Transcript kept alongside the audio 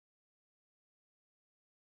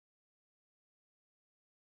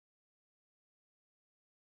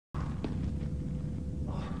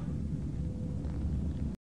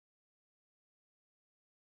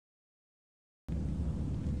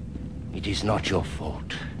It is not your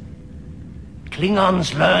fault.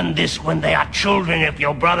 Klingons learn this when they are children. If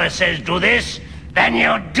your brother says do this, then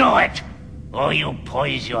you do it. Or you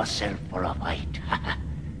poise yourself for a fight.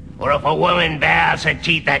 Or if a woman bares her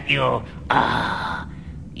teeth at you,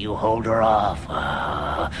 you hold her off.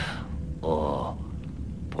 Or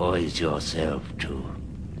poise yourself to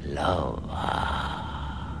love.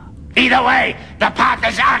 Either way, the path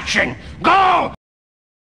is action. Go!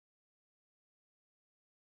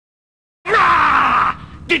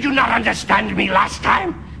 Did you not understand me last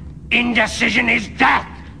time? Indecision is death.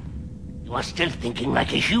 You are still thinking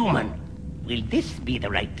like a human. Will this be the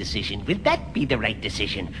right decision? Will that be the right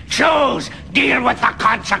decision? Choose! Deal with the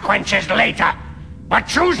consequences later. But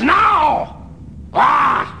choose now!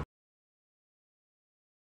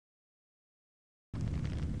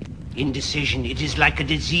 Indecision, it is like a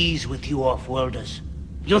disease with you off-worlders.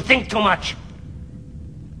 You think too much.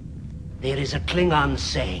 There is a Klingon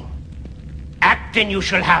saying, act and you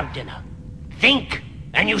shall have dinner. Think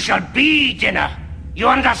and you shall be dinner. You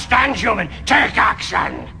understand, human? Take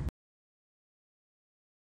action!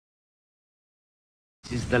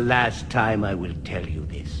 This is the last time I will tell you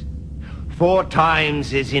this. 4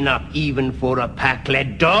 times is enough even for a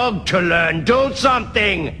pack-led dog to learn. Do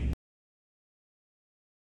something!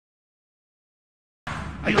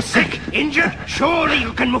 Are you sick? Injured? Surely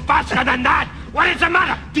you can move faster than that! What is the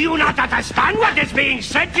matter? Do you not understand what is being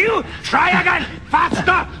said to you? Try again!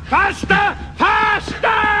 Faster! Faster! Faster!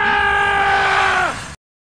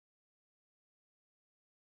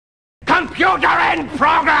 Computer end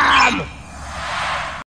program!